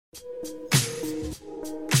Hello,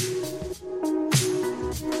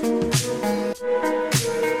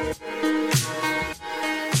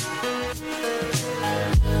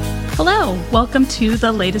 welcome to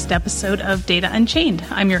the latest episode of Data Unchained.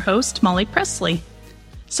 I'm your host, Molly Presley.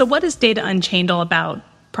 So what is Data Unchained all about?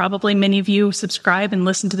 Probably many of you subscribe and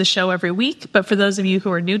listen to the show every week, but for those of you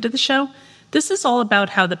who are new to the show, this is all about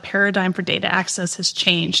how the paradigm for data access has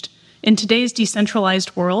changed. In today's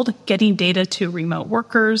decentralized world, getting data to remote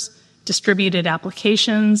workers, distributed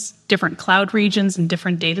applications, different cloud regions, and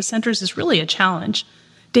different data centers is really a challenge.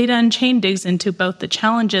 Data Unchained digs into both the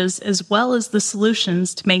challenges as well as the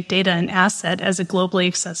solutions to make data an asset as a globally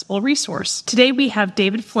accessible resource. Today we have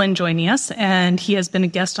David Flynn joining us, and he has been a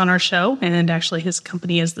guest on our show, and actually his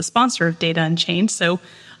company is the sponsor of Data Unchained. So,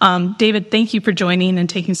 David, thank you for joining and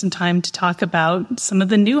taking some time to talk about some of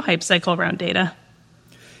the new hype cycle around data.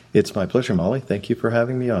 It's my pleasure, Molly. Thank you for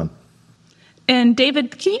having me on. And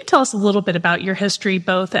David, can you tell us a little bit about your history,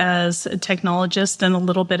 both as a technologist and a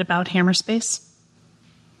little bit about Hammerspace?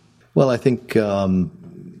 Well, I think I'm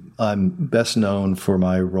best known for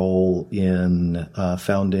my role in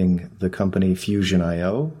founding the company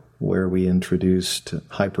Fusion.io, where we introduced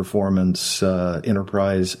high-performance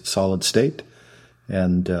enterprise solid state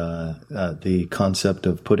and the concept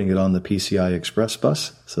of putting it on the PCI Express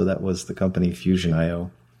bus. So that was the company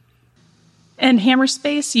Fusion.io. And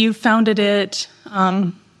Hammerspace, you founded it,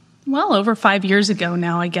 over 5 years ago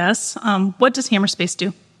now, I guess. What does Hammerspace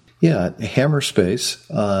do? Yeah, Hammerspace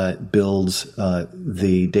builds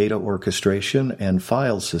the data orchestration and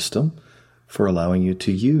file system for allowing you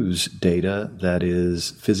to use data that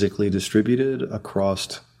is physically distributed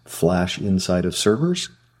across flash inside of servers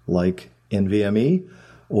like NVMe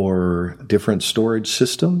or different storage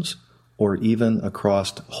systems or even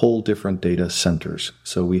across whole different data centers.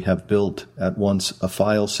 So we have built at once a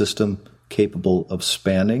file system capable of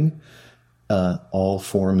spanning all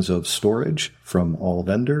forms of storage from all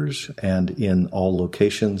vendors and in all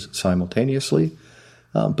locations simultaneously.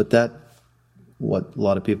 But that, what a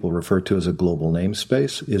lot of people refer to as a global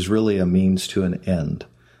namespace, is really a means to an end.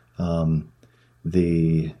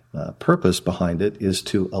 The purpose behind it is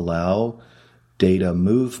to allow data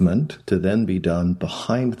movement to then be done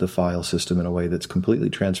behind the file system in a way that's completely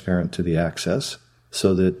transparent to the access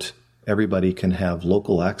so that everybody can have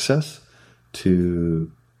local access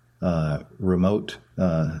to remote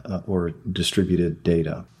or distributed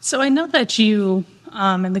data. So I know that you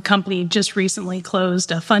and the company just recently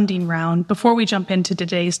closed a funding round. Before we jump into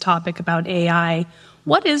today's topic about AI,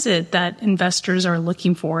 what is it that investors are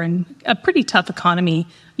looking for in a pretty tough economy?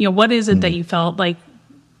 What is it that you felt like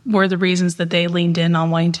were the reasons that they leaned in on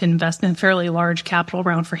wanting to invest in a fairly large capital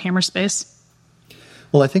round for Hammerspace?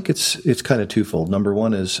 Well, I think it's kind of twofold. Number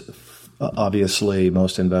one is obviously,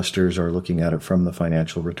 most investors are looking at it from the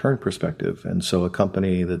financial return perspective. And so a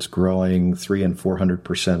company that's growing 300% and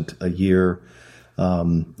 400% a year,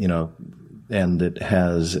 and that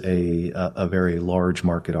has a very large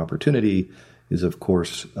market opportunity is, of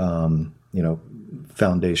course,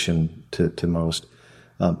 foundation to most.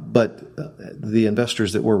 But the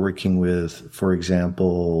investors that we're working with, for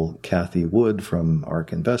example, Kathy Wood from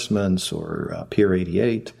ARK Investments or Pier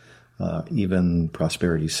 88, even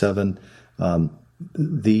Prosperity 7.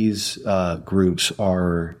 These groups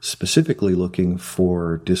are specifically looking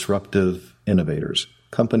for disruptive innovators,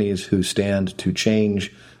 companies who stand to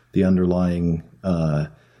change the underlying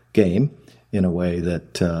game in a way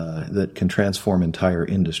that can transform entire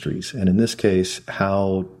industries. And in this case,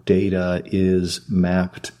 how data is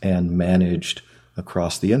mapped and managed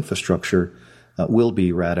across the infrastructure will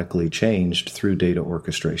be radically changed through data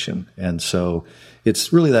orchestration. And so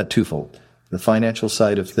it's really that twofold, the financial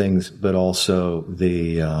side of things, but also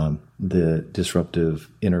the disruptive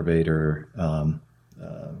innovator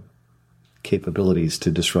capabilities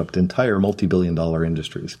to disrupt entire multi-billion-dollar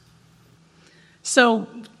industries. So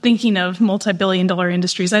thinking of multi-billion-dollar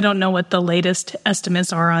industries, I don't know what the latest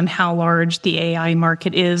estimates are on how large the AI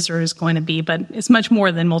market is or is going to be, but it's much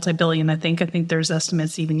more than multi-billion, I think. I think there's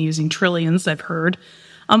estimates even using trillions, I've heard.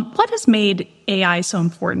 What has made AI so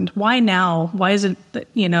important? Why now? Why is it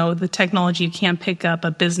that, the technology you can't pick up a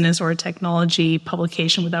business or a technology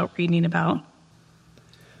publication without reading about?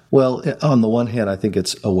 Well, on the one hand, I think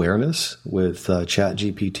it's awareness with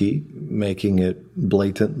ChatGPT, making it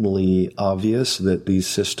blatantly obvious that these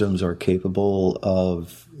systems are capable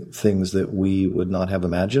of things that we would not have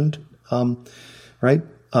imagined, right?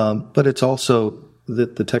 But it's also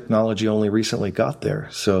that the technology only recently got there.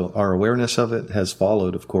 So our awareness of it has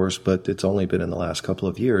followed, of course, but it's only been in the last couple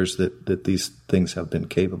of years that these things have been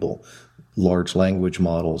capable. Large language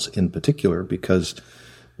models in particular, because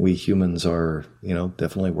we humans are,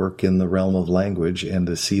 definitely work in the realm of language, and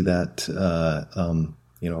to see that,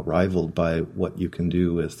 rivaled by what you can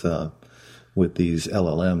do with these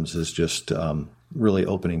LLMs is just really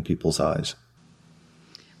opening people's eyes.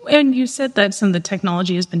 And you said that some of the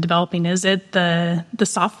technology has been developing. Is it the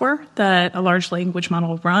software that a large language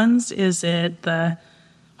model runs? Is it the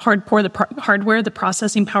hardware, the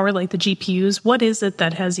processing power like the GPUs? What is it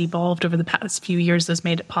that has evolved over the past few years that's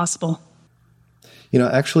made it possible?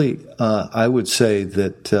 Actually, I would say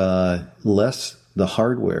that less the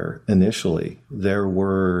hardware initially. There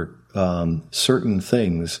were certain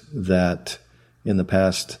things that in the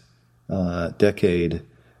past decade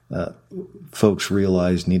folks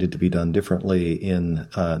realized needed to be done differently in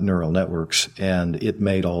neural networks, and it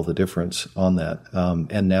made all the difference on that.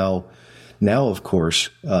 And now, of course,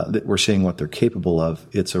 that we're seeing what they're capable of,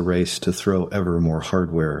 it's a race to throw ever more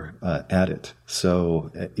hardware at it.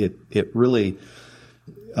 So it really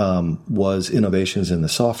was innovations in the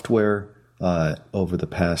software over the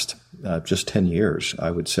past just 10 years,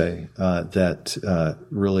 I would say, that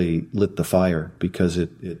really lit the fire, because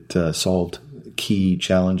it solved key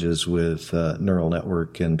challenges with neural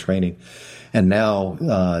network and training. And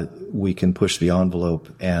now we can push the envelope,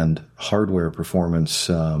 and hardware performance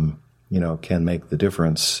can make the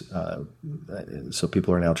difference. So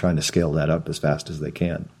people are now trying to scale that up as fast as they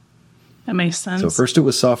can. That makes sense. So first it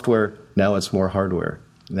was software, now it's more hardware,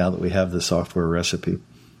 now that we have the software recipe.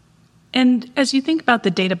 And as you think about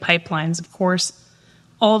the data pipelines, of course,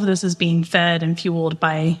 all of this is being fed and fueled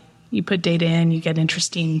by, you put data in, you get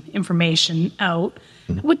interesting information out.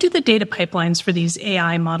 Mm-hmm. What do the data pipelines for these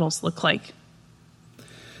AI models look like?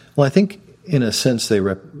 Well, I think in a sense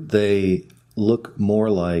they look more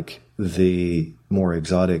like the more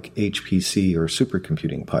exotic HPC or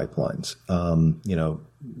supercomputing pipelines.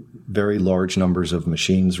 Very large numbers of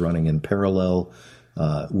machines running in parallel,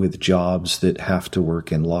 with jobs that have to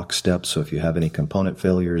work in lockstep. So if you have any component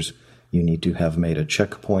failures, you need to have made a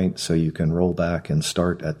checkpoint so you can roll back and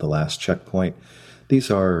start at the last checkpoint. These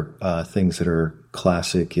are things that are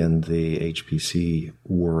classic in the HPC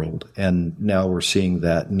world, and now we're seeing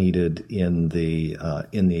that needed in the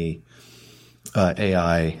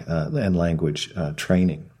AI and language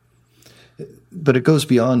training. But it goes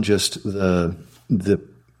beyond just the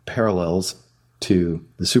parallels to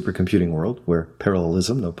the supercomputing world, where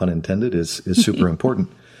parallelism, no pun intended, is super important.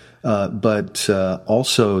 But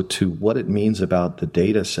also to what it means about the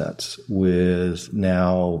data sets, with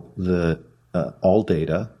now the all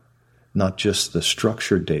data, not just the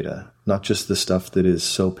structured data, not just the stuff that is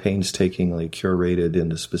so painstakingly curated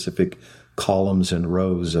into specific columns and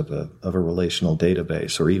rows of a relational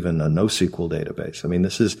database, or even a NoSQL database. I mean,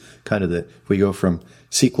 this is kind of if we go from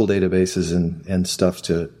SQL databases and stuff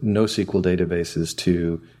to NoSQL databases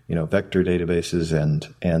to, vector databases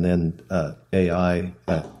and then AI,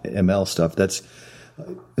 ML stuff. That's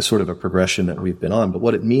sort of a progression that we've been on. But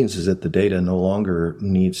what it means is that the data no longer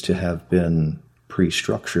needs to have been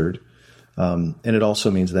pre-structured. And it also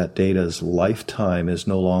means that data's lifetime is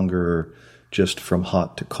no longer just from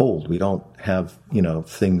hot to cold. We don't have,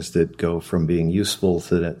 things that go from being useful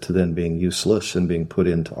to then being useless and being put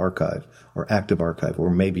into archive or active archive, or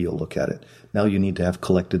maybe you'll look at it. Now you need to have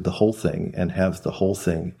collected the whole thing and have the whole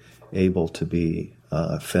thing able to be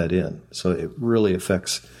fed in. So it really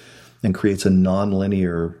affects and creates a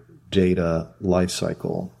nonlinear data life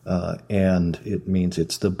cycle. And it means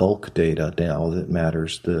it's the bulk data now that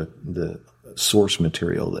matters, the source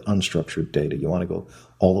material, the unstructured data. You want to go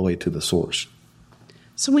all the way to the source.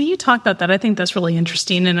 So when you talk about that, I think that's really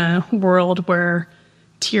interesting in a world where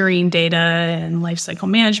tiering data and lifecycle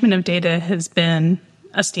management of data has been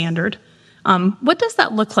a standard. What does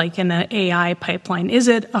that look like in an AI pipeline? Is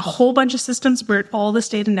it a whole bunch of systems where all this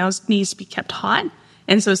data now needs to be kept hot,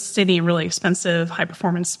 and so it's sitting in really expensive,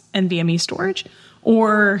 high-performance NVMe storage?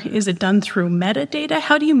 Or is it done through metadata?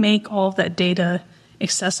 How do you make all of that data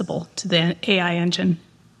accessible to the AI engine?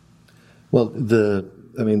 Well,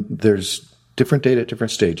 there's different data at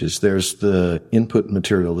different stages. There's the input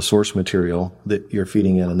material, the source material that you're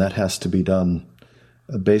feeding in, and that has to be done.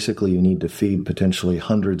 Basically, you need to feed potentially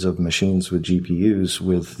hundreds of machines with GPUs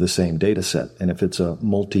with the same data set. And if it's a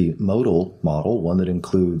multimodal model, one that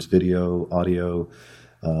includes video, audio,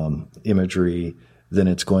 imagery, then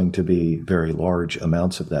it's going to be very large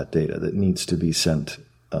amounts of that data that needs to be sent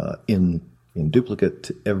in duplicate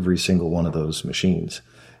to every single one of those machines.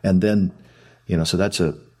 And then, so that's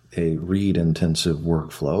a read-intensive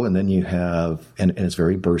workflow. And then you have, and it's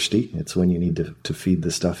very bursty. It's when you need to feed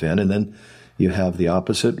the stuff in. And then you have the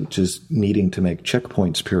opposite, which is needing to make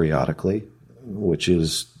checkpoints periodically, which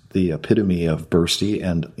is the epitome of bursty,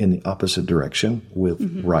 and in the opposite direction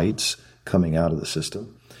with writes coming out of the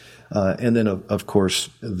system. And then, of course,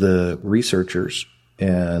 the researchers,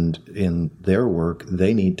 and in their work,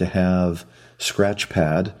 they need to have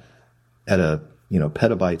scratchpad at a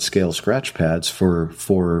petabyte scale scratch pads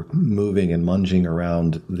for moving and munging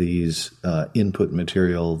around these input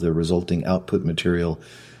material, the resulting output material,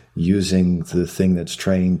 using the thing that's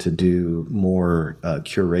trained to do more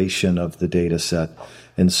curation of the data set.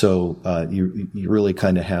 And so you really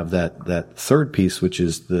kind of have that third piece, which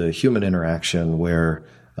is the human interaction, where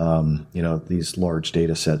these large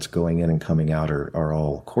data sets going in and coming out are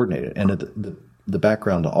all coordinated. And the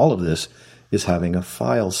background to all of this is having a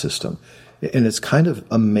file system. And it's kind of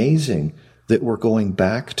amazing that we're going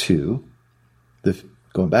back to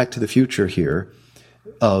the future here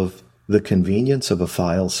of the convenience of a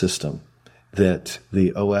file system, that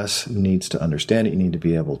the OS needs to understand it. You need to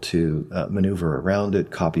be able to maneuver around it,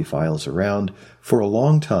 copy files around. For a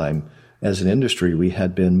long time, as an industry, we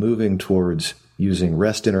had been moving towards using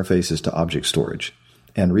REST interfaces to object storage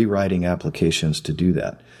and rewriting applications to do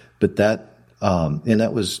that. But that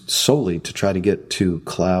was solely to try to get to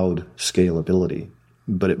cloud scalability.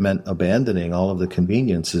 But it meant abandoning all of the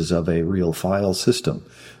conveniences of a real file system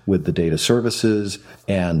with the data services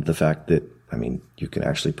and the fact that, you can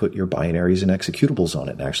actually put your binaries and executables on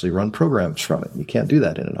it and actually run programs from it. You can't do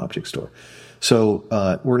that in an object store. So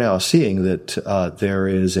we're now seeing that there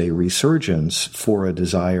is a resurgence for a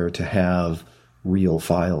desire to have real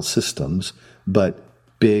file systems, but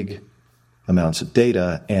big amounts of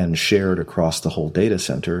data and shared across the whole data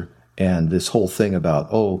center. And this whole thing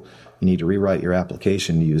about, you need to rewrite your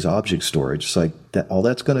application to use object storage. It's like that. All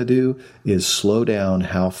that's going to do is slow down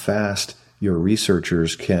how fast your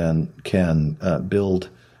researchers can build,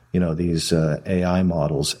 these AI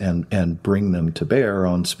models and bring them to bear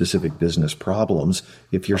on specific business problems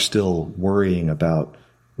if you're still worrying about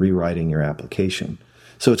rewriting your application.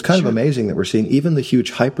 So it's kind of amazing that we're seeing even the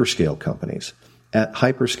huge hyperscale companies at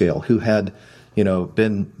hyperscale who had,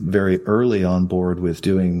 been very early on board with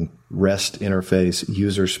doing REST interface,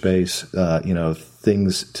 user space,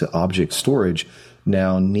 things to object storage,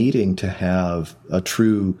 now needing to have a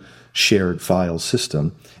true shared file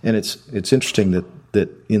system. And it's interesting that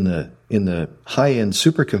in the high-end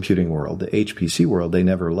supercomputing world, the HPC world, they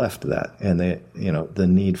never left that. And the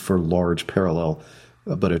need for large parallel,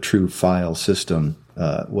 but a true file system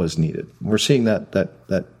was needed. We're seeing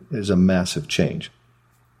that is a massive change.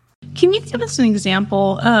 Can you give us an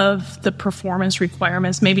example of the performance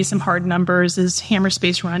requirements, maybe some hard numbers? Is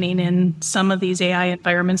Hammerspace running in some of these AI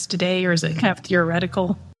environments today, or is it kind of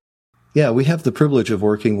theoretical? Yeah, we have the privilege of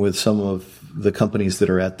working with some of the companies that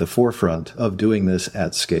are at the forefront of doing this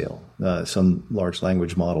at scale, some large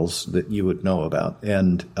language models that you would know about,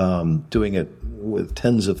 and doing it with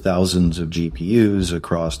tens of thousands of GPUs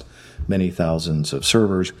across many thousands of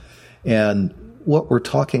servers. And what we're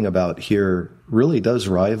talking about here really does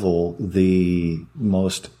rival the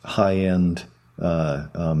most high-end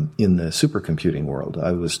in the supercomputing world.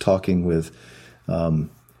 I was talking with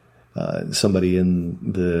somebody in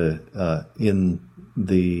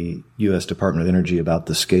the U.S. Department of Energy about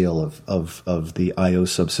the scale of the I/O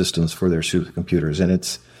subsystems for their supercomputers, and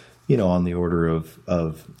it's on the order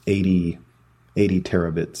of 80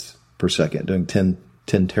 terabits per second, doing 10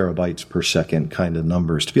 terabytes per second kind of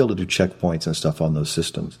numbers to be able to do checkpoints and stuff on those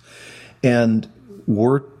systems. And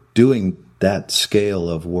we're doing that scale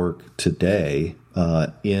of work today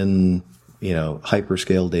in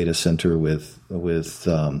hyperscale data center with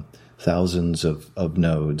thousands of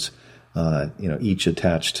nodes, each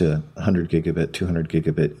attached to 100 gigabit, 200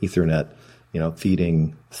 gigabit Ethernet,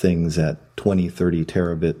 feeding things at 20, 30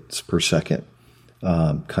 terabits per second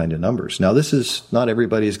kind of numbers. Now, this is not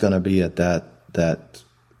everybody's going to be at that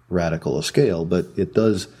radical a scale, but it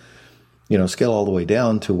does, scale all the way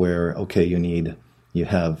down to where, okay, you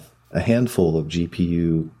have a handful of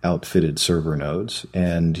GPU outfitted server nodes,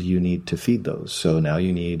 and you need to feed those. So now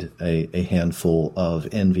you need a handful of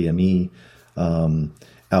NVMe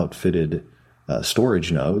outfitted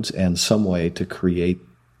storage nodes and some way to create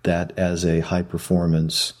that as a high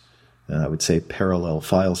performance, I would say, parallel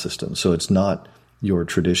file system. So it's not your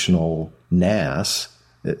traditional NAS.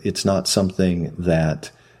 It's not something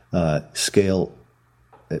that scale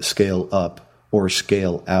up or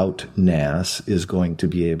scale out NAS is going to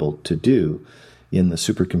be able to do. In the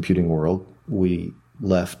supercomputing world, we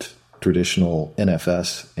left traditional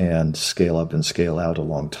NFS and scale up and scale out a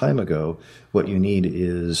long time ago. What you need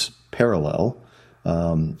is parallel,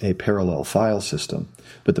 a parallel file system.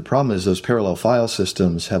 But the problem is those parallel file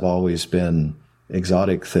systems have always been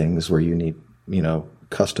exotic things where you need,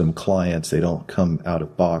 custom clients. They don't come out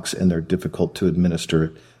of box, and they're difficult to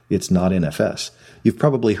administer. It's not NFS. You've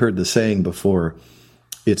probably heard the saying before,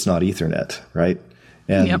 it's not Ethernet, right?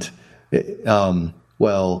 And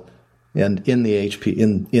and in the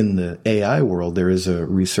in the AI world, there is a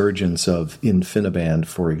resurgence of InfiniBand,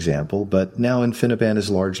 for example. But now InfiniBand is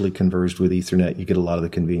largely converged with Ethernet. You get a lot of the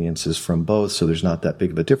conveniences from both, so there's not that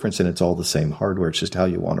big of a difference, and it's all the same hardware. It's just how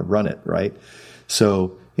you want to run it, right?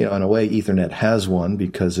 So, in a way, Ethernet has one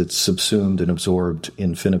because it's subsumed and absorbed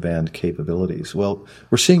InfiniBand capabilities. Well,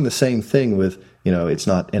 we're seeing the same thing with, it's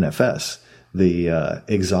not NFS. The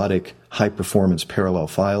exotic high-performance parallel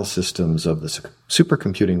file systems of the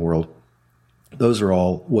supercomputing world, those are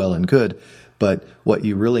all well and good, but what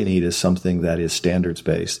you really need is something that is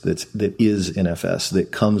standards-based, that is NFS,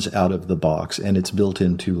 that comes out of the box, and it's built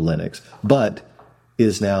into Linux, but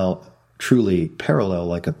is now truly parallel,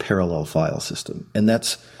 like a parallel file system. And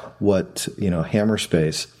that's what,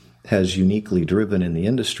 Hammerspace has uniquely driven in the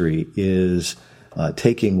industry, is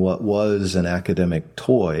taking what was an academic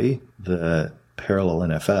toy, the parallel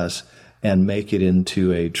NFS, and make it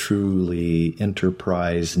into a truly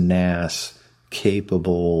enterprise NAS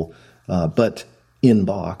capable, but in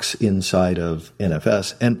box inside of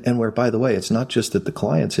NFS. And where, by the way, it's not just that the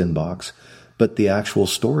client's in box, but the actual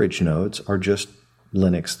storage nodes are just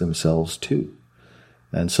Linux themselves too.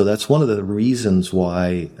 And so that's one of the reasons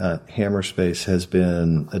why Hammerspace has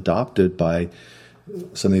been adopted by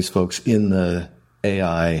some of these folks in the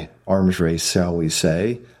AI arms race, shall we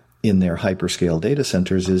say, in their hyperscale data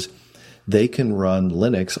centers, is they can run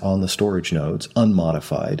Linux on the storage nodes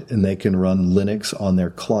unmodified, and they can run Linux on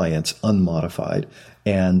their clients unmodified,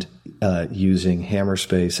 and using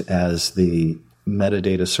Hammerspace as the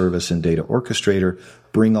metadata service and data orchestrator,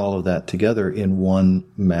 bring all of that together in one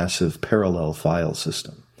massive parallel file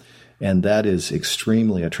system. And that is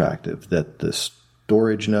extremely attractive, that the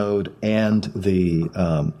storage node and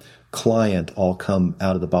the client all come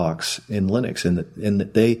out of the box in Linux, and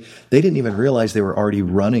that they didn't even realize they were already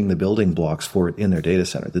running the building blocks for it in their data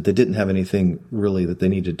center, that they didn't have anything really that they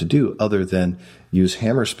needed to do other than use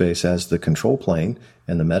Hammerspace as the control plane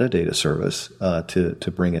and the metadata service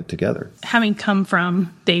to bring it together. Having come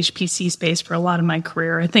from the HPC space for a lot of my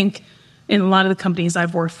career, I think in a lot of the companies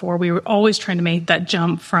I've worked for, we were always trying to make that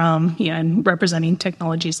jump from, and representing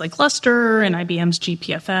technologies like Lustre and IBM's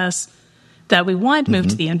GPFS, that we wanted to move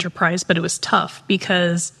to the enterprise, but it was tough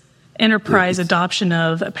because enterprise adoption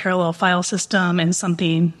of a parallel file system and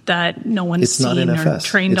something that no one's seen or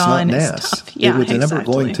trained on is tough. Yeah, it was never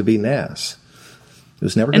going to be NAS. It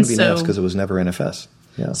was never going to be NAS because it was never NFS.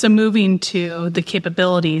 Yeah. So moving to the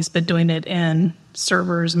capabilities, but doing it in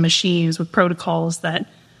servers, machines with protocols that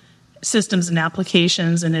systems and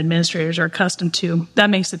applications and administrators are accustomed to, that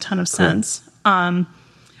makes a ton of sense.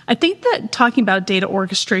 I think that talking about data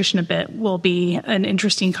orchestration a bit will be an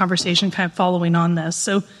interesting conversation kind of following on this.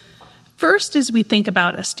 So first, as we think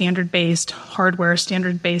about a standard-based hardware,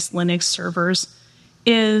 standard-based Linux servers,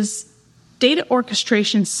 is data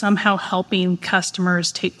orchestration somehow helping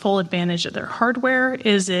customers take full advantage of their hardware?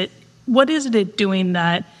 What is it doing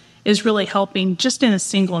that is really helping just in a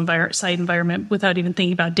single site environment without even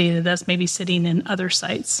thinking about data that's maybe sitting in other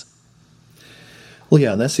sites? Well,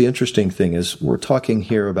 yeah, and that's the interesting thing is we're talking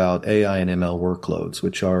here about AI and ML workloads,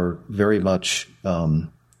 which are very much,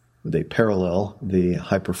 they parallel the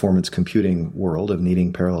high-performance computing world of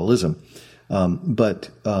needing parallelism. But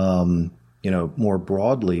more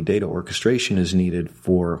broadly, data orchestration is needed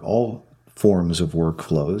for all forms of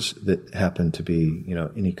workflows that happen to be,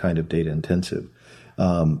 any kind of data intensive,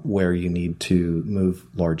 where you need to move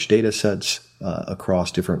large data sets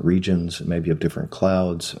across different regions, maybe of different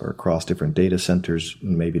clouds, or across different data centers,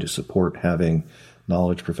 maybe to support having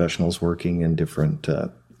knowledge professionals working in different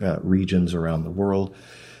regions around the world.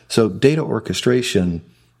 So data orchestration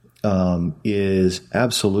is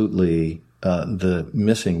absolutely the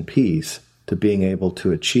missing piece to being able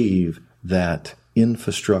to achieve that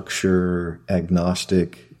infrastructure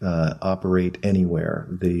agnostic, operate anywhere,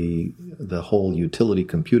 the whole utility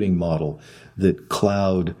computing model that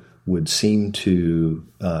cloud would seem to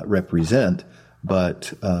represent,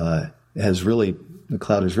 but the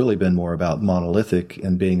cloud has really been more about monolithic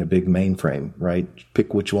and being a big mainframe, right?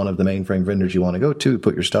 Pick which one of the mainframe vendors you want to go to,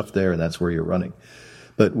 put your stuff there, and that's where you're running.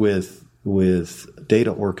 But with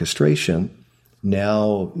data orchestration,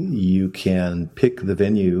 now you can pick the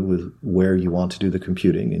venue with where you want to do the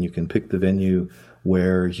computing, and you can pick the venue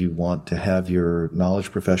where you want to have your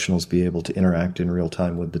knowledge professionals be able to interact in real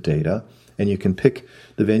time with the data. And you can pick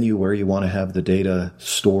the venue where you want to have the data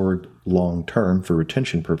stored long term for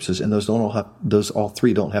retention purposes. And those all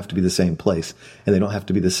three don't have to be the same place, and they don't have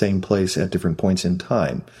to be the same place at different points in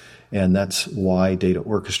time. And that's why data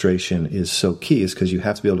orchestration is so key, is because you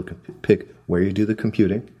have to be able to pick where you do the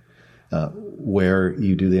computing, where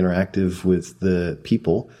you do the interactive with the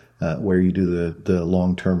people, where you do the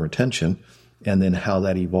long-term retention, and then how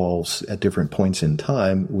that evolves at different points in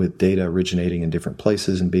time with data originating in different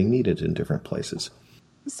places and being needed in different places.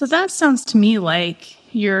 So that sounds to me like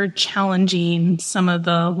you're challenging some of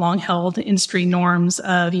the long-held industry norms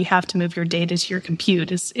of you have to move your data to your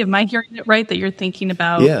compute. Am I hearing it right that you're thinking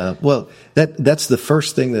about? Yeah, well, that's the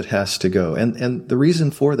first thing that has to go. And the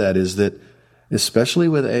reason for that is that, especially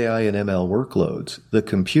with AI and ML workloads, the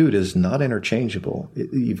compute is not interchangeable.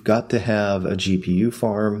 You've got to have a GPU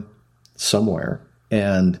farm somewhere,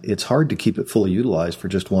 and it's hard to keep it fully utilized for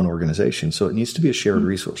just one organization. So it needs to be a shared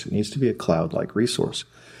resource. It needs to be a cloud-like resource.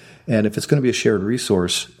 And if it's going to be a shared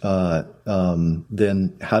resource,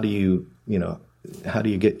 then how do you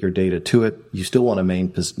get your data to it? You still want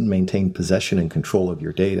to maintain possession and control of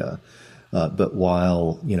your data, but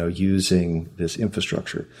while using this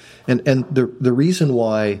infrastructure. And the reason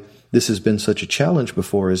why this has been such a challenge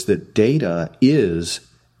before is that data is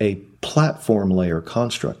a platform layer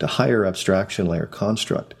construct, a higher abstraction layer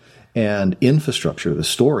construct, and infrastructure, the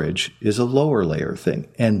storage, is a lower layer thing.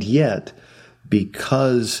 And yet,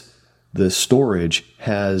 because the storage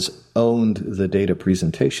has owned the data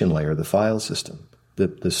presentation layer, the file system,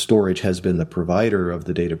 the storage has been the provider of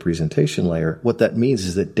the data presentation layer, what that means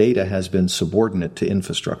is that data has been subordinate to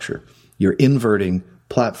infrastructure. You're inverting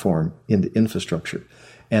platform into infrastructure.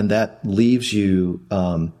 And that leaves you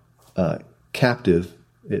captive.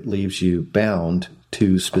 It leaves you bound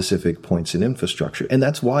to specific points in infrastructure. And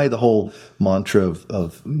that's why the whole mantra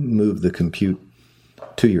of move the compute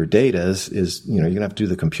to your data is you're going to have to do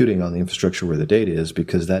the computing on the infrastructure where the data is,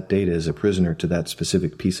 because that data is a prisoner to that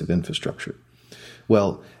specific piece of infrastructure.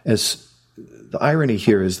 Well, as the irony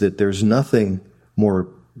here is that there's nothing more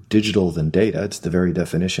digital than data. It's the very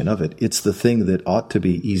definition of it. It's the thing that ought to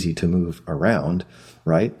be easy to move around,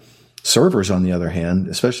 right? Servers, on the other hand,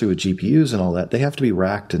 especially with GPUs and all that, they have to be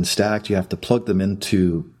racked and stacked. You have to plug them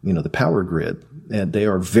into, the power grid. And they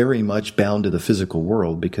are very much bound to the physical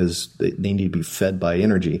world because they need to be fed by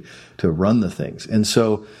energy to run the things. And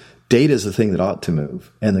so data is the thing that ought to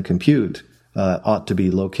move. And the compute ought to be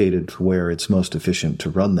located where it's most efficient to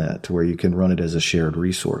run that, to where you can run it as a shared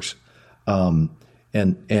resource. And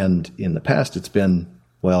in the past, it's been,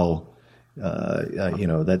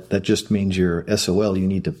 that just means your SOL. You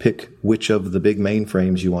need to pick which of the big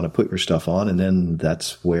mainframes you want to put your stuff on, and then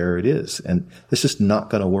that's where it is. And it's just not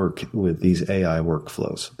going to work with these AI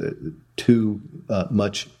workflows. Too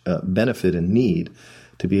much benefit and need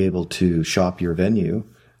to be able to shop your venue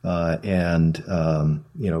and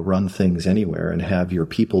run things anywhere and have your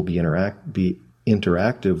people be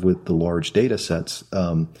interactive with the large data sets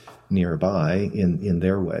nearby in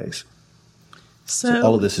their ways. So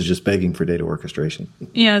all of this is just begging for data orchestration.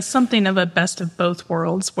 Yeah, something of a best of both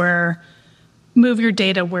worlds, where move your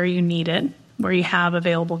data where you need it, where you have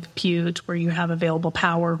available compute, where you have available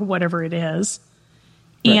power, whatever it is,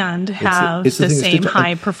 right, and have the same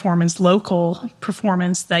high performance, local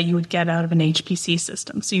performance that you would get out of an HPC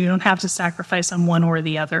system. So you don't have to sacrifice on one or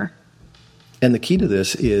the other. And the key to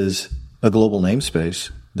this is a global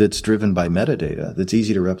namespace that's driven by metadata, that's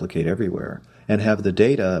easy to replicate everywhere, and have the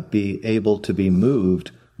data be able to be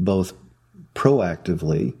moved both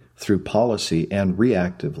proactively through policy and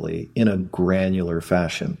reactively in a granular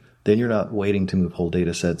fashion. Then you're not waiting to move whole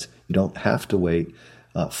data sets. You don't have to wait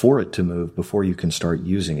for it to move before you can start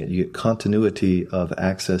using it. You get continuity of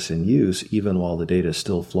access and use even while the data is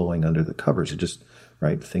still flowing under the covers. It just,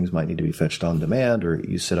 right, things might need to be fetched on demand, or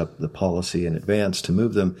you set up the policy in advance to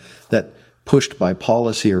move them. That pushed by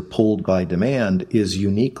policy or pulled by demand is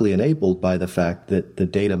uniquely enabled by the fact that the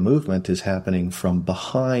data movement is happening from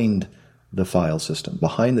behind the file system,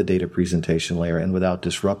 behind the data presentation layer, and without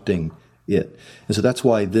disrupting it. And so that's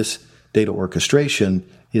why this data orchestration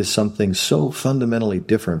is something so fundamentally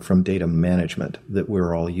different from data management that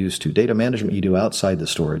we're all used to. Data management you do outside the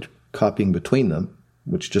storage, copying between them,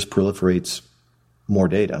 which just proliferates more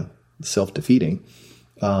data, self-defeating.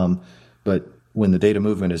 But when the data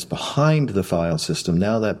movement is behind the file system,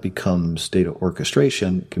 now that becomes data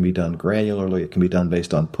orchestration. It can be done granularly. It can be done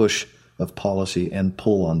based on push of policy and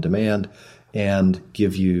pull on demand, and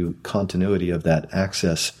give you continuity of that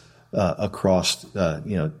access across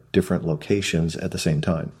different locations at the same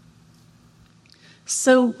time.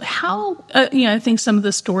 So how, I think some of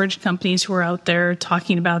the storage companies who are out there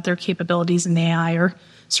talking about their capabilities in AI are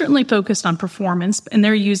certainly focused on performance, and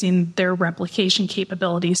they're using their replication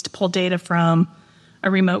capabilities to pull data from a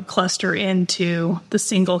remote cluster into the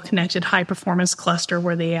single connected high performance cluster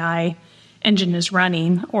where the AI engine is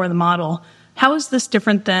running or the model. How is this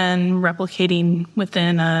different than replicating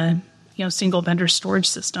within a single vendor storage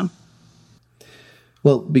system?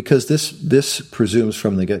 Well, because this presumes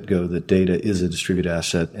from the get-go that data is a distributed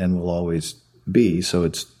asset and will always be. So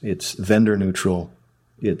it's vendor neutral,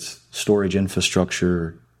 it's storage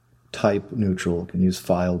infrastructure type neutral. Can use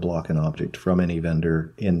file, block, and object from any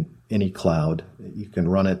vendor in any cloud. You can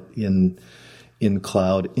run it in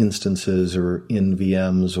cloud instances or in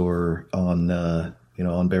VMs or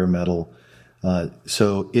on bare metal.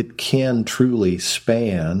 So it can truly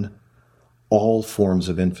span all forms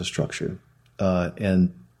of infrastructure.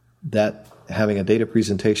 And that having a data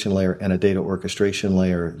presentation layer and a data orchestration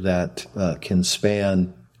layer that can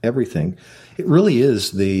span everything, it really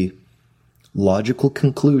is the logical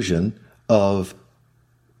conclusion of,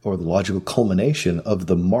 or the logical culmination of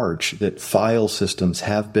the march that file systems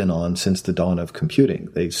have been on since the dawn of computing.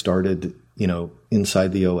 They started,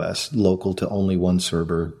 inside the OS, local to only one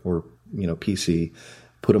server or, PC,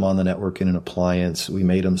 put them on the network in an appliance. We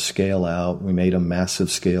made them scale out. We made them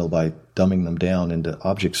massive scale by dumbing them down into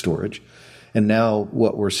object storage. And now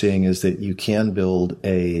what we're seeing is that you can build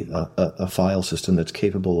a file system that's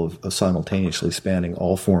capable of simultaneously spanning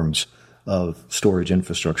all forms of storage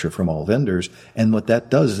infrastructure from all vendors. And what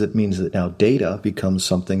that does is it means that now data becomes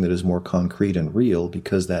something that is more concrete and real,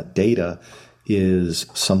 because that data is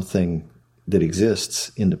something that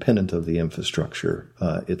exists independent of the infrastructure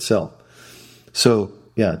itself. So,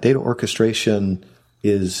 yeah, data orchestration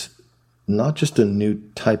is not just a new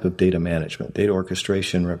type of data management. Data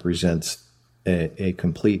orchestration represents a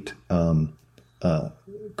complete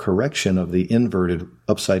correction of the inverted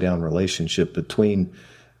upside-down relationship between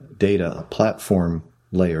data, a platform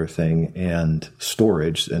layer thing, and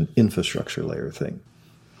storage, an infrastructure layer thing.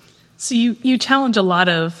 So you challenge a lot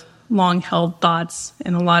of long-held thoughts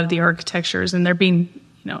in a lot of the architectures, and they're being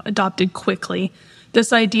adopted quickly.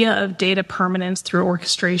 This idea of data permanence through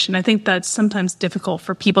orchestration, I think that's sometimes difficult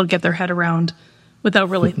for people to get their head around without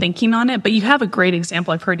really thinking on it. But you have a great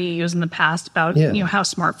example I've heard you use in the past about how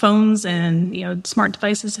smartphones and smart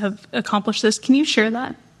devices have accomplished this. Can you share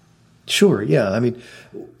that? Sure, yeah. I mean,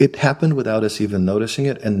 it happened without us even noticing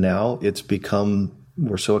it, and now it's become,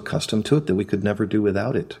 we're so accustomed to it that we could never do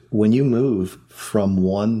without it. When you move from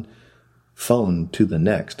one phone to the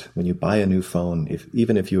next, when you buy a new phone,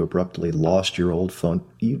 even if you abruptly lost your old phone,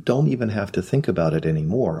 you don't even have to think about it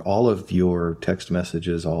anymore. All of your text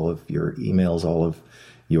messages, all of your emails, all of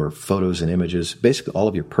your photos and images, basically all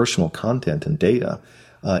of your personal content and data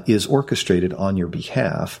is orchestrated on your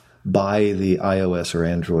behalf by the iOS or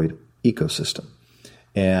Android ecosystem.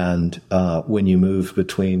 And when you move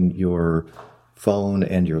between your phone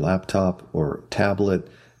and your laptop or tablet,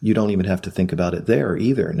 you don't even have to think about it there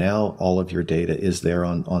either. Now all of your data is there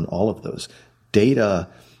on all of those. Data,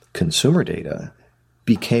 consumer data,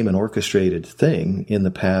 became an orchestrated thing in the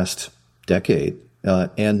past decade,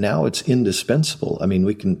 and now it's indispensable. I mean,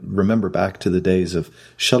 we can remember back to the days of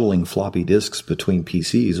shuttling floppy disks between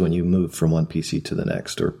PCs when you moved from one PC to the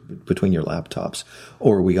next, or between your laptops.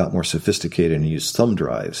 Or we got more sophisticated and used thumb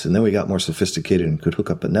drives, and then we got more sophisticated and could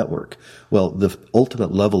hook up a network. Well, the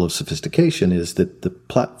ultimate level of sophistication is that the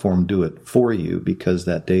platform do it for you, because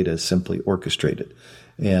that data is simply orchestrated.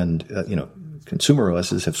 And, consumer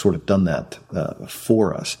OSs have sort of done that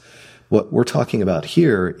for us. What we're talking about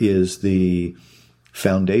here is the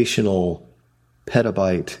foundational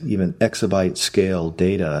petabyte, even exabyte scale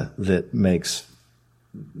data that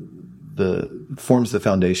forms the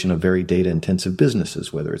foundation of very data intensive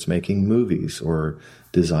businesses, whether it's making movies or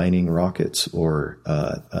designing rockets or,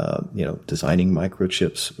 designing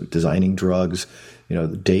microchips, designing drugs.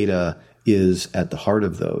 Data is at the heart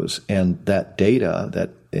of those. And that data,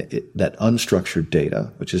 that unstructured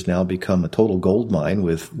data, which has now become a total goldmine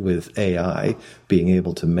with AI being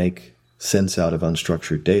able to make sense out of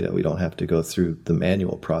unstructured data. We don't have to go through the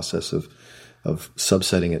manual process of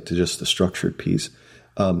subsetting it to just the structured piece.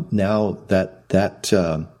 Now that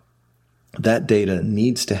data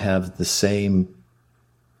needs to have the same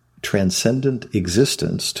transcendent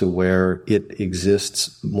existence to where it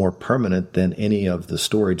exists more permanent than any of the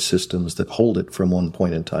storage systems that hold it from one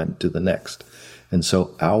point in time to the next. And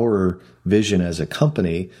so our vision as a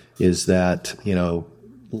company is that,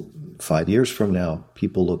 5 years from now,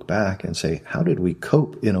 people look back and say, how did we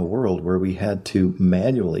cope in a world where we had to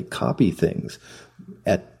manually copy things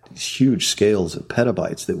at huge scales of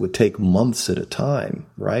petabytes that would take months at a time,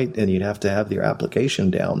 right? And you'd have to have your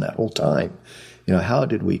application down that whole time. How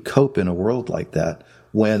did we cope in a world like that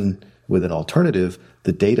when, with an alternative,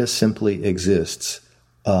 the data simply exists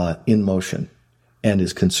in motion and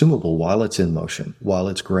is consumable while it's in motion, while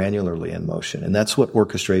it's granularly in motion? And that's what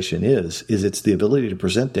orchestration is it's the ability to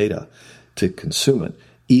present data, to consume it,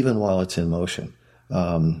 even while it's in motion.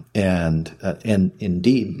 And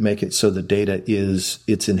indeed make it so the data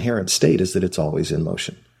its inherent state is that it's always in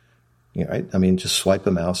motion. Right? I mean, just swipe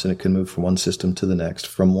a mouse and it can move from one system to the next,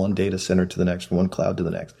 from one data center to the next, from one cloud to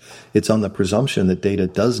the next. It's on the presumption that data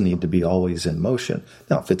does need to be always in motion.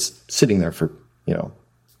 Now, if it's sitting there for,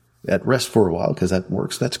 at rest for a while, because that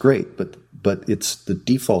works, that's great. But it's the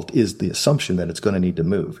default is the assumption that it's going to need to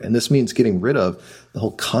move. And this means getting rid of the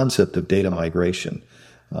whole concept of data migration.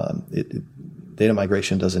 Data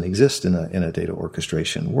migration doesn't exist in a data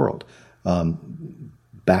orchestration world.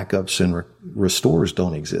 Backups and restores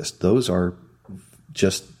don't exist. Those are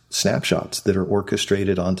just snapshots that are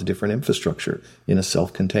orchestrated onto different infrastructure in a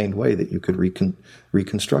self-contained way that you could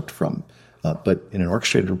reconstruct from. But in an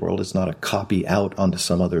orchestrated world, it's not a copy out onto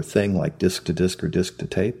some other thing like disk to disk or disk to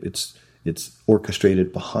tape. It's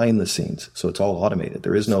orchestrated behind the scenes, so it's all automated.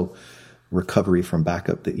 There is no recovery from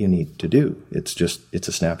backup that you need to do. It's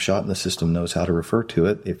a snapshot, and the system knows how to refer to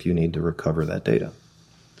it if you need to recover that data.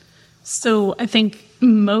 So I think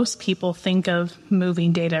most people think of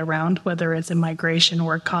moving data around, whether it's a migration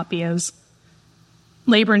or a copy, as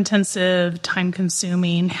labor-intensive,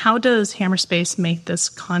 time-consuming. How does Hammerspace make this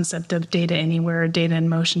concept of data anywhere, data in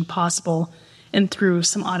motion possible, and through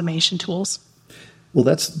some automation tools? Well,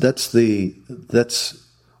 that's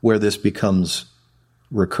where this becomes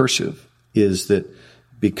recursive, is that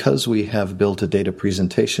because we have built a data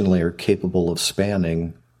presentation layer capable of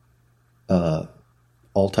spanning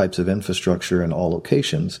all types of infrastructure in all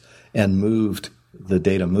locations, and moved the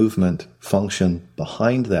data movement function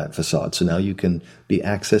behind that facade. So now you can be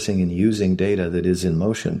accessing and using data that is in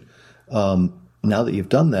motion. Now that you've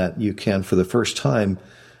done that, you can, for the first time,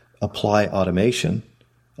 apply automation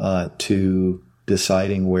to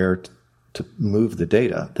deciding where to move the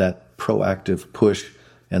data. That proactive push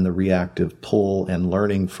and the reactive pull and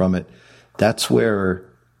learning from it, that's where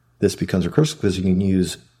this becomes recursive, because you can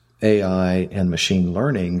use AI and machine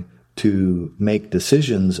learning to make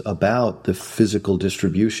decisions about the physical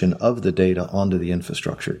distribution of the data onto the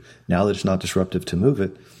infrastructure. Now that it's not disruptive to move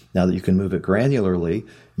it, now that you can move it granularly,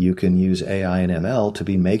 you can use AI and ML to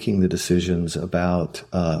be making the decisions about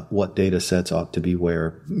what data sets ought to be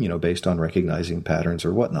where, based on recognizing patterns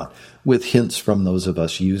or whatnot, with hints from those of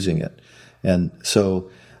us using it. And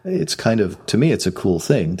so it's to me, it's a cool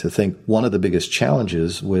thing to think one of the biggest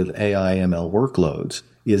challenges with AI ML workloads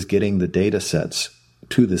is getting the data sets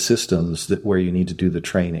to the systems where you need to do the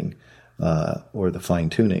training or the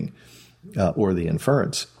fine-tuning or the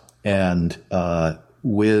inference. And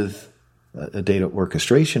with a data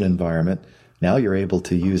orchestration environment, now you're able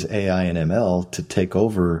to use AI and ML to take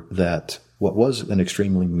over that, what was an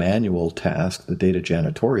extremely manual task, the data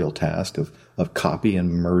janitorial task of copy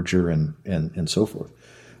and merger and so forth.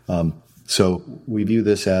 So we view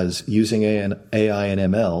this as using AI and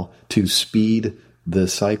ML to speed the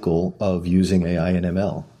cycle of using AI and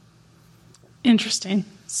ML. Interesting.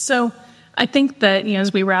 So I think that,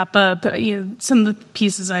 as we wrap up, some of the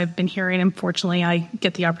pieces I've been hearing, unfortunately, I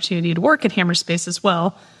get the opportunity to work at Hammerspace as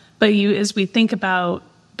well. But as we think about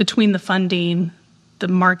between the funding, the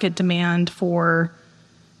market demand for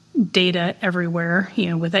data everywhere,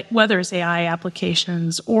 with whether it's AI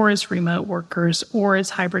applications or it's remote workers or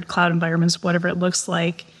it's hybrid cloud environments, whatever it looks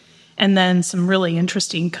like, and then some really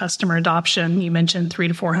interesting customer adoption. You mentioned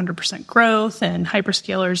 300 to 400% growth and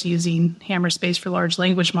hyperscalers using Hammerspace for large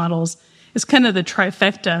language models. It's kind of the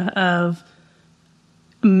trifecta of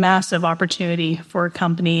massive opportunity for a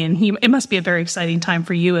company. And it must be a very exciting time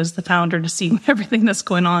for you as the founder to see everything that's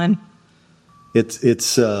going on.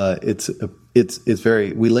 It's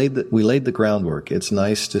very, we laid the groundwork. It's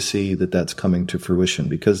nice to see that that's coming to fruition,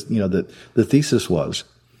 because, the thesis was,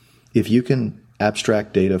 if you can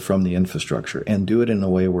abstract data from the infrastructure and do it in a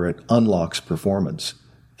way where it unlocks performance,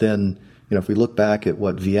 then, if we look back at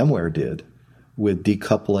what VMware did with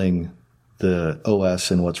decoupling the OS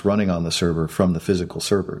and what's running on the server from the physical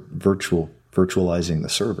server, virtualizing the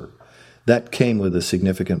server, that came with a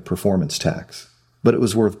significant performance tax. But it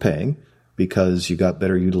was worth paying, because you got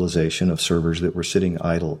better utilization of servers that were sitting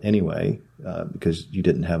idle anyway, because you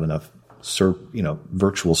didn't have enough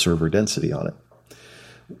virtual server density on it.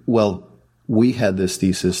 Well, we had this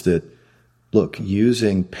thesis that, look,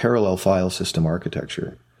 using parallel file system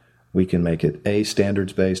architecture, we can make it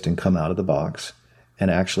standards-based and come out of the box,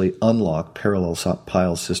 and actually unlock parallel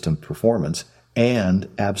file system performance and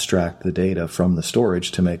abstract the data from the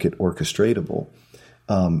storage to make it orchestratable.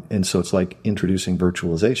 And so it's like introducing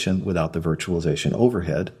virtualization without the virtualization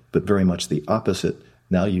overhead, but very much the opposite.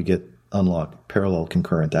 Now you get unlocked parallel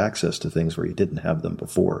concurrent access to things where you didn't have them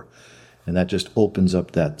before. And that just opens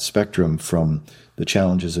up that spectrum from the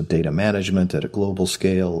challenges of data management at a global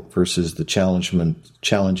scale versus the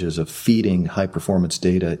challenges of feeding high performance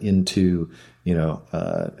data into,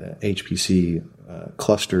 HPC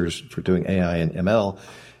clusters for doing AI and ML.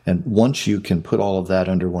 And once you can put all of that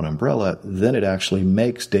under one umbrella, then it actually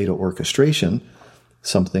makes data orchestration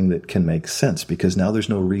something that can make sense, because now there's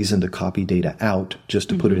no reason to copy data out just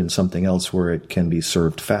to put it in something else where it can be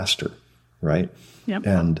served faster, right? Yep.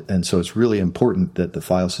 And so it's really important that the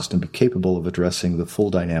file system be capable of addressing the full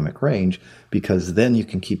dynamic range, because then you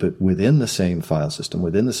can keep it within the same file system,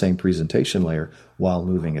 within the same presentation layer while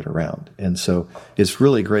moving it around. And so it's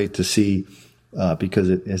really great to see, because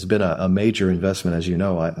it has been a major investment. As you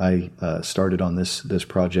know, I started on this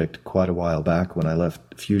project quite a while back when I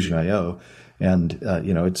left Fusion.io. And,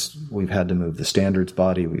 we've had to move the standards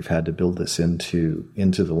body. We've had to build this into the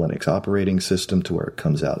Linux operating system to where it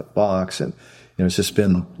comes out of box. And, it's just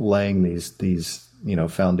been laying these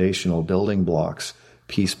foundational building blocks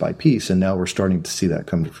piece by piece. And now we're starting to see that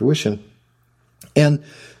come to fruition. And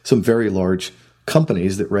some very large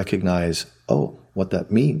companies that recognize, what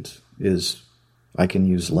that means is I can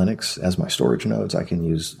use Linux as my storage nodes. I can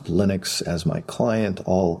use Linux as my client,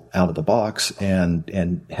 all out of the box,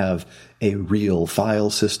 and have a real file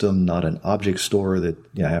system, not an object store that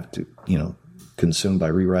I have to, consume by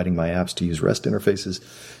rewriting my apps to use REST interfaces,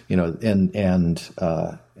 and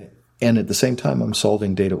at the same time, I'm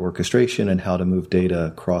solving data orchestration and how to move data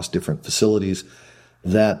across different facilities.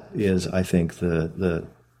 That is, I think, the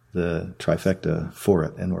trifecta for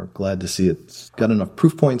it. And we're glad to see it's got enough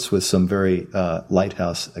proof points with some very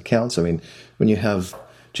lighthouse accounts. I mean, when you have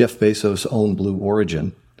Jeff Bezos' own Blue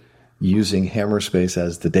Origin using Hammerspace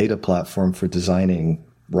as the data platform for designing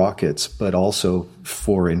rockets, but also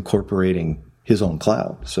for incorporating his own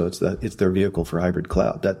cloud. So it's their vehicle for hybrid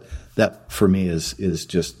cloud. That for me is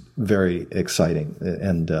just very exciting.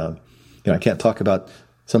 And I can't talk about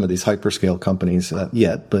some of these hyperscale companies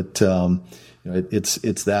yet, but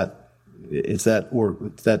it's that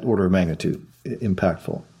order of magnitude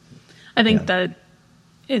impactful. I think that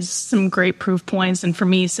is some great proof points. And for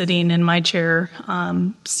me, sitting in my chair,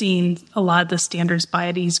 seeing a lot of the standards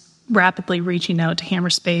bodies rapidly reaching out to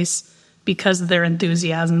Hammerspace because of their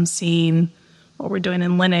enthusiasm, seeing what we're doing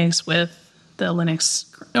in Linux with the Linux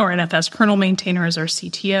or NFS kernel maintainers, our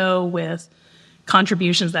CTO, with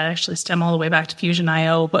contributions that actually stem all the way back to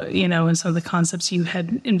Fusion.io, but, and some of the concepts you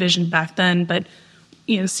had envisioned back then. But,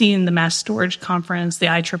 seeing the mass storage conference, the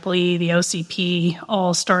IEEE, the OCP,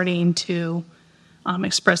 all starting to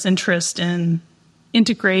express interest in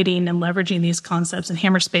integrating and leveraging these concepts, and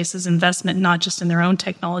Hammerspace's investment, not just in their own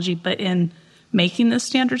technology, but in making this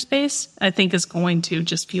standards base, I think is going to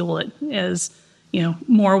just fuel it as,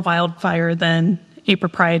 more wildfire than a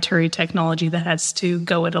proprietary technology that has to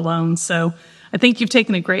go it alone. So I think you've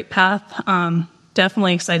taken a great path.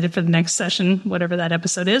 Definitely excited for the next session, whatever that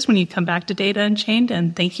episode is, when you come back to Data Unchained,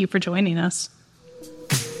 and thank you for joining us.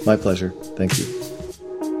 My pleasure. Thank you.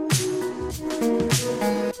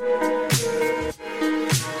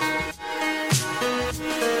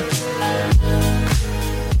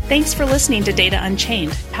 Thanks for listening to Data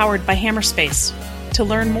Unchained, powered by Hammerspace. To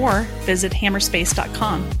learn more, visit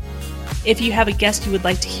hammerspace.com. If you have a guest you would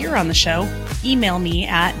like to hear on the show, email me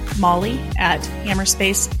at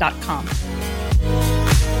molly@hammerspace.com.